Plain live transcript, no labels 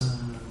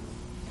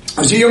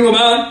was a young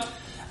man,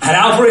 had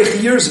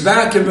Alvarech years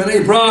back in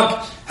Bnei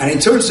Brak, and he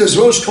turns to his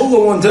Rosh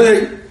Kola one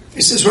day.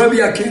 He says,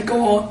 Rabbi, I can't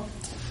go on.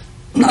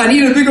 I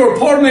need a bigger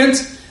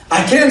apartment.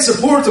 I can't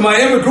support my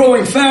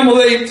ever-growing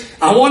family.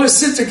 I want to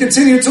sit to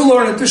continue to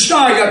learn at the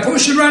Shtag. I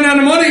push it right out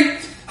of money.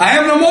 I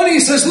have no money. He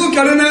says, look,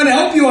 I don't know how to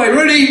help you. I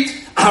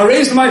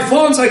raised my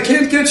funds. I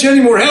can't get you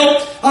any more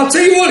help. I'll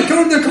tell you what,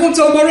 go to the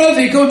Kotel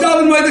Maravi. Go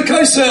down by the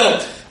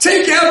Kaisel.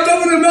 Take out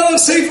David and Melech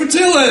Sefer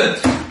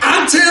Tehillim.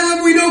 I tell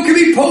him we don't give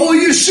me Polo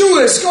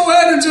Yeshuas. Go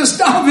ahead and just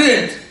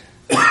daven.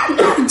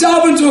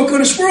 Daven to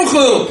HaKadosh Baruch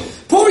Hu.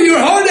 Pour your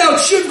heart out.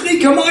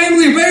 Shivchi kamayim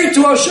livei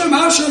to Hashem.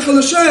 Hashem chal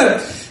Hashem.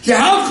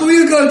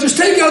 Just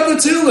take out the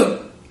Tehillim.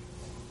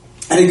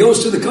 And he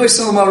goes to the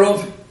Kaisel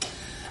Maravi.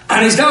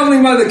 And he's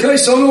davening by the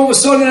Kaisel. And all of a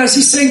sudden, as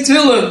he's saying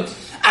Tehillim,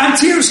 and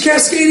tears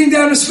cascading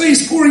down his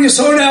face, pouring his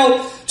heart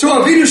out to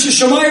Avinu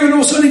Sheshamayim, and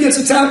all of a sudden he gets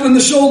a tap on the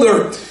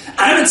shoulder.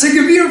 And it's a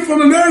Gevir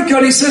from America,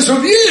 and he says,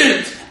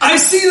 Rabbi, I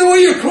see the way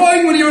you're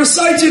crying when you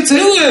recite your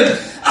Tehillim.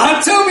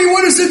 Tell me,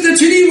 what is it that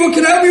you need? What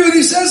can I help you with?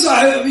 He says,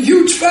 I have a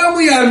huge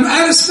family, I'm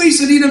out of space,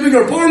 I need a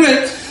bigger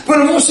apartment,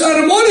 but I'm also out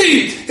of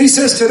money. He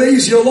says, today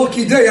is your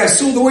lucky day. I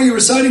saw the way you're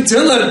reciting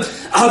Tehillim.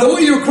 The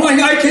way you're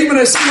crying, I came and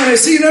I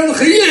see an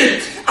Erlich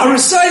Yid. I'm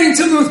reciting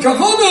Tehillim with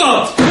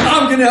Kavana.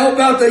 I'm going to help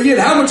out the Yid.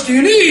 How much do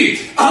you need?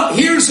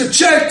 Here's a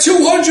check,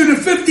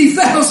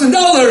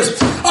 $250,000.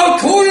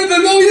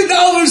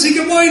 $250,000. He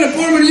could buy an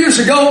apartment years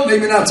ago.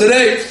 Maybe not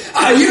today.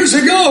 Years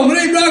ago,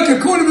 Bnei Brak,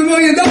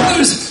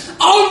 $250,000.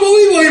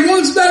 Unbelievable. He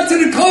runs back to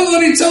the Kola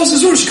and he tells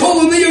his Rosh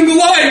Kola in the younger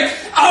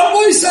life, I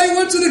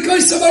went to the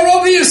Kaisel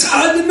Maravius,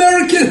 I had an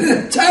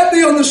American tap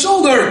me on the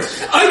shoulder.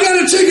 I got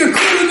to take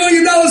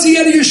 $250,000. He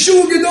had a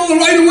Yeshua Gedolah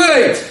right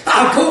away.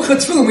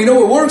 We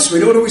know it works. We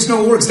don't always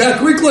know it works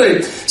that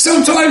quickly.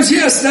 Sometimes,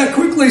 yes, that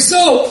quickly.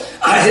 So,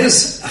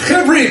 his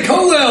Chevri,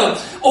 Kolel,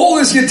 all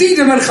his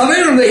Yedidim and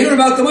Chaverim, they hear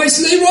about the mice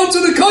and they run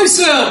to the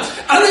Kaisel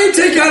and they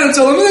take out a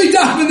Tehillim and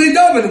they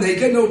daven and they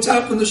get no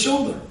tap on the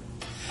shoulder.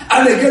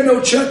 And they get no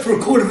check for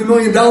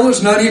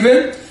 $250,000, not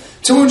even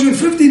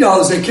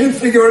 $250. They can't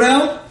figure it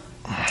out.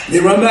 They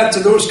run back to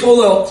the Rosh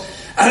Kollel,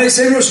 and they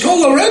say, Rosh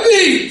Kollel,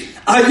 Rebbe,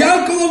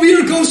 Yaakov over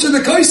here goes to the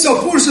Kaisel,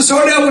 pours his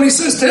heart out when he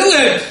says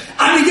Tehillim,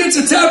 and he gets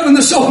a tap on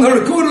the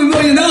shoulder,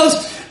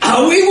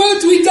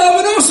 $250,000. We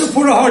daven also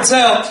pour our hearts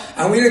out,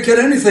 and we didn't get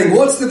anything.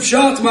 What's the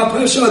pshat, ma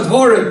pesha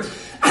dvarim?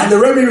 And the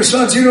Rebbe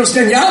responds, you don't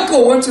understand,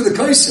 Yaakov went to the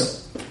Kaisel,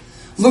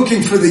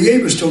 looking for the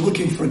Yebishter,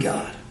 looking for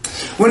God.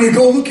 When you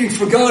go looking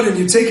for God and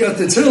you take out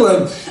the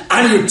Tehillim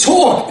and you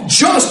talk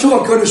just to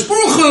HaKadosh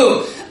Baruch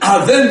Hu,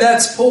 then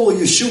that's Pol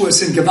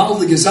Yeshuas and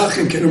Gevaldig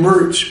Yizachim can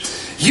emerge.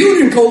 You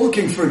didn't go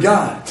looking for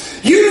God.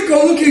 You didn't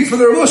go looking for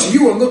the Rosh.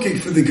 You were looking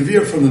for the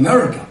Gevir from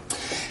America.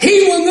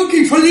 He was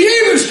looking for the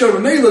Yevishter.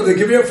 Mela, the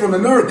Gevir from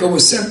America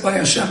was sent by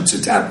Hashem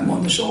to tap him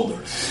on the shoulder.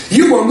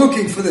 You were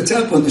looking for the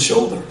tap on the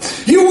shoulder.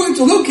 You went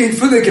looking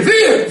for the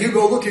Gevir. You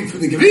go looking for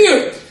the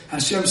Gevir.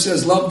 Hashem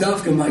says, Love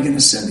Davka, am I going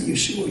to send the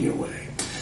Yeshua your way?